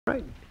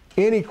Right?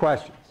 Any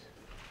questions?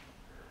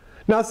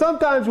 Now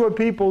sometimes what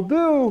people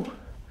do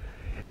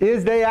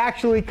is they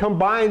actually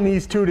combine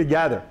these two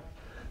together.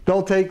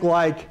 They'll take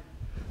like,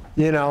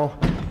 they'll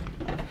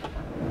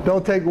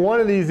take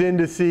one of these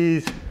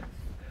indices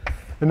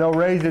and they'll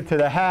raise it to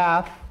the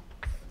half,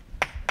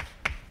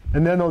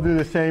 and then they'll do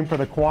the same for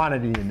the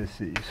quantity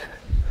indices.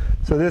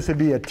 So this would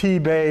be a T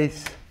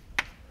base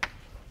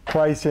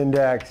price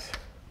index,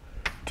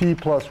 T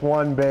plus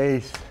 1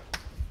 base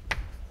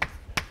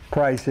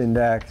price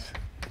index,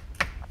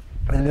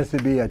 and this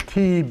would be a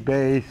T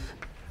base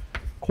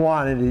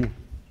quantity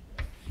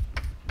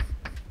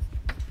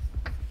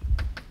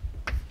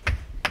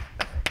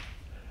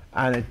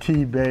and a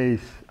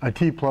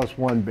T plus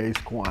 1 base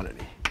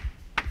quantity.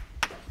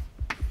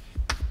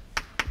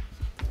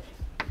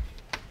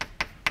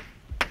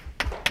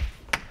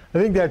 I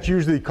think that's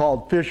usually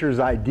called Fisher's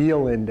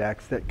ideal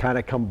index, that kind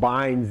of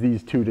combines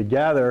these two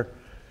together.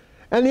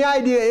 And the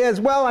idea is,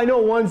 well, I know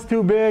one's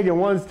too big and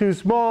one's too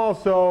small,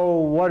 so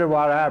what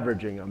about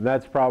averaging them?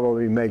 That's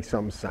probably makes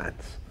some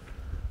sense.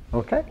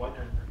 Okay? Why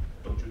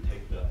don't you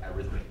take the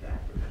arithmetic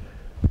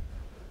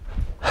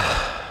average?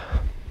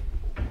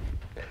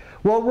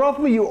 Well,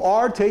 roughly you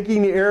are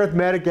taking the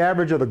arithmetic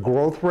average of the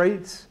growth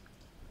rates,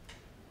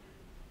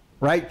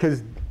 right?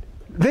 Because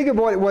think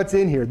about what's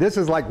in here. This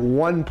is like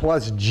 1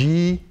 plus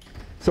G.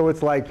 So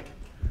it's like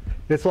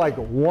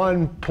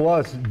 1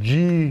 plus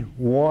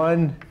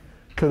G1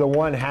 to the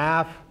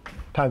 1/2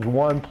 times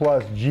 1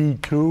 plus G2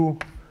 to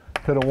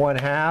the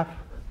 1/2,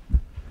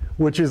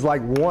 which is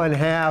like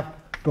 1/2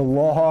 the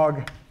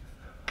log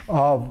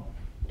of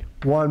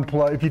 1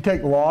 plus, if you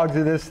take logs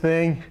of this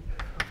thing,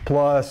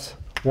 plus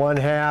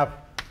 1/2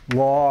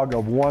 log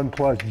of 1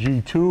 plus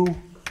G2,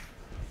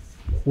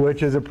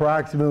 which is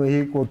approximately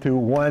equal to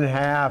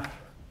 1/2,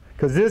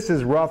 because this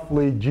is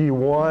roughly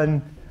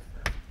G1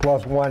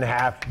 plus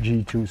 1/2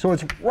 G2. So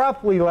it's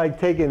roughly like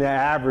taking the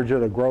average of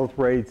the growth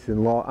rates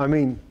and log. I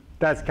mean,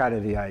 that's kind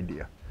of the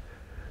idea.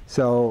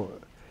 So,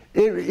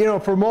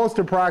 for most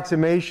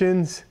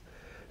approximations,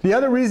 the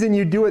other reason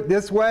you do it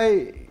this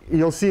way,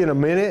 you'll see in a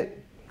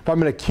minute, if I'm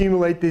going to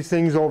accumulate these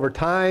things over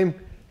time,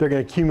 they're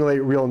going to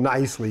accumulate real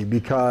nicely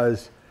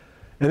because,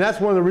 and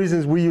that's one of the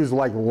reasons we use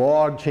like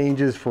log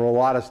changes for a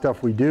lot of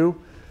stuff we do,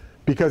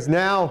 because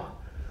now,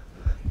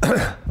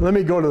 let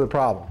me go to the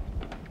problem.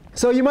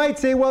 So you might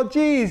say, well,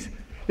 geez,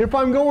 if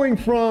I'm going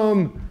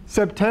from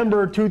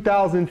September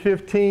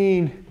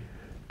 2015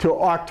 to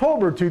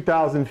October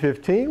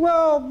 2015,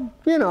 well,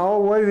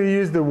 whether you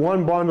use the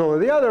one bundle or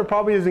the other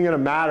probably isn't going to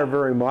matter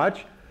very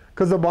much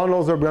because the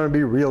bundles are going to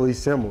be really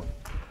similar.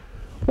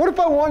 What if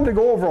I wanted to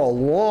go over a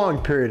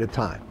long period of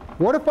time?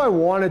 What if I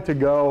wanted to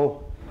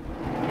go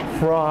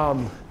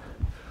from,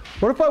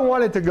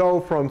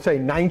 say,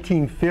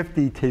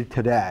 1950 to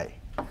today?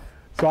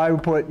 So I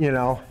would put,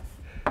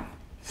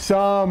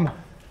 sum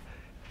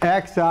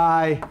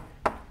xi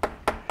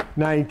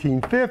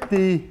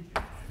 1950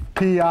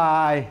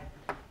 pi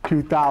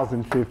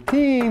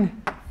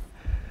 2015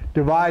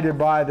 divided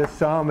by the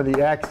sum of the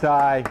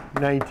xi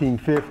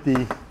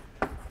 1950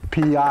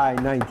 pi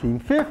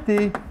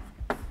 1950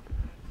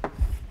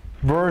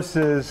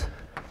 versus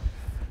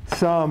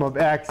sum of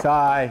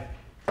xi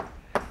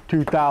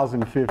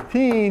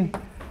 2015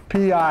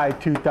 pi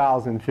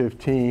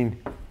 2015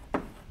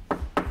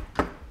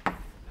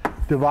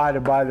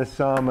 divided by the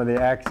sum of the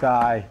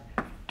xi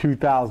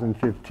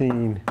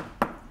 2015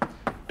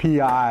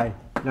 pi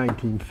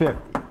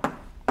 1950.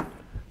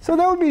 So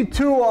there would be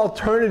two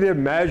alternative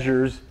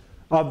measures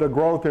of the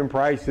growth in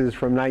prices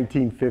from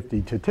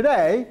 1950 to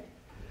today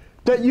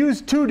that use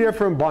two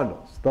different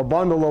bundles. The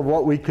bundle of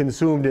what we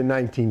consumed in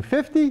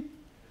 1950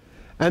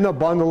 and the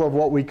bundle of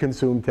what we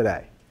consume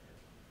today.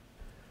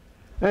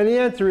 And the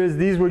answer is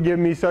these would give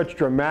me such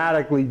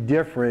dramatically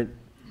different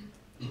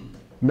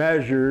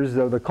measures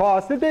of the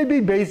cost that they'd be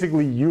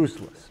basically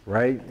useless,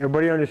 right?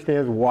 Everybody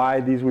understands why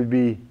these would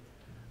be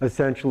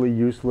essentially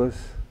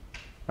useless,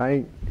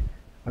 right?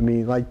 I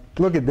mean, like,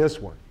 look at this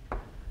one.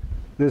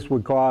 This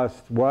would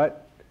cost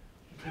what?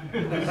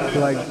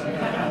 like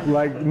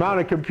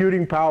amount of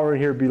computing power in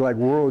here would be like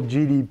world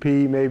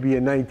GDP maybe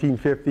in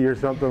 1950 or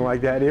something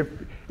like that,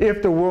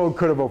 if the world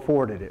could have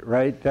afforded it,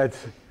 right?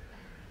 That's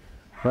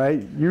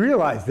right. You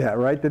realize that,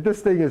 right? That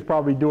this thing is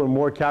probably doing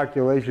more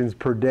calculations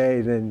per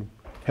day than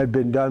had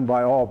been done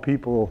by all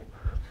people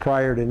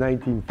prior to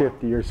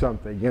 1950 or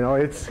something.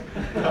 It's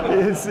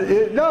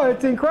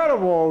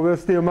incredible.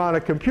 This the amount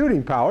of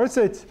computing power.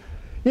 It's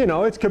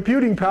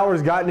computing power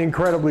has gotten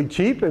incredibly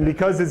cheap, and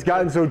because it's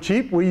gotten so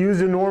cheap, we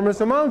use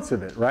enormous amounts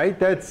of it, right?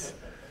 That's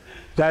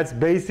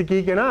basic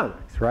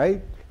economics,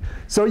 right?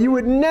 So you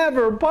would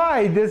never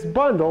buy this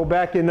bundle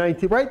back in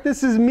right?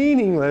 This is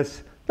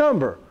meaningless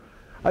number.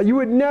 You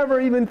would never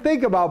even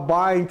think about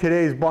buying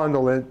today's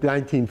bundle at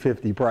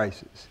 1950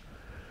 prices.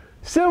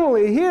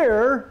 Similarly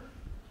here,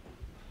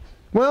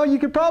 well, you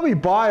could probably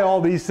buy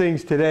all these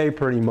things today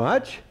pretty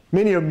much.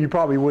 Many of them you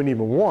probably wouldn't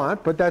even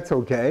want, but that's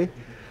okay.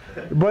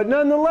 But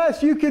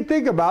nonetheless, you could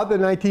think about the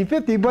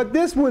 1950, but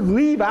this would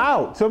leave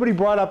out, somebody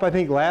brought up, I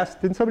think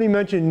didn't somebody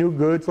mention new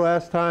goods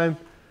last time?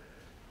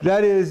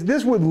 That is,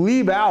 this would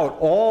leave out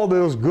all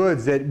those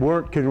goods that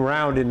weren't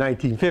around in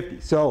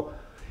 1950. So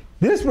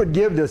this would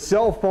give the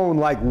cell phone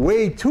like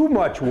way too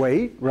much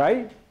weight,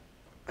 right?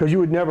 Because you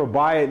would never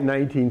buy it in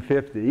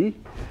 1950.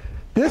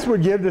 This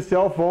would give the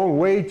cell phone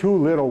way too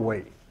little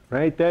weight,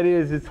 right? That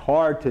is, it's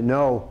hard to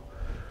know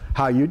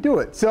how you do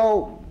it.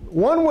 So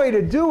one way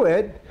to do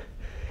it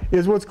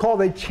is what's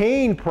called a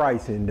chain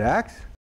price index.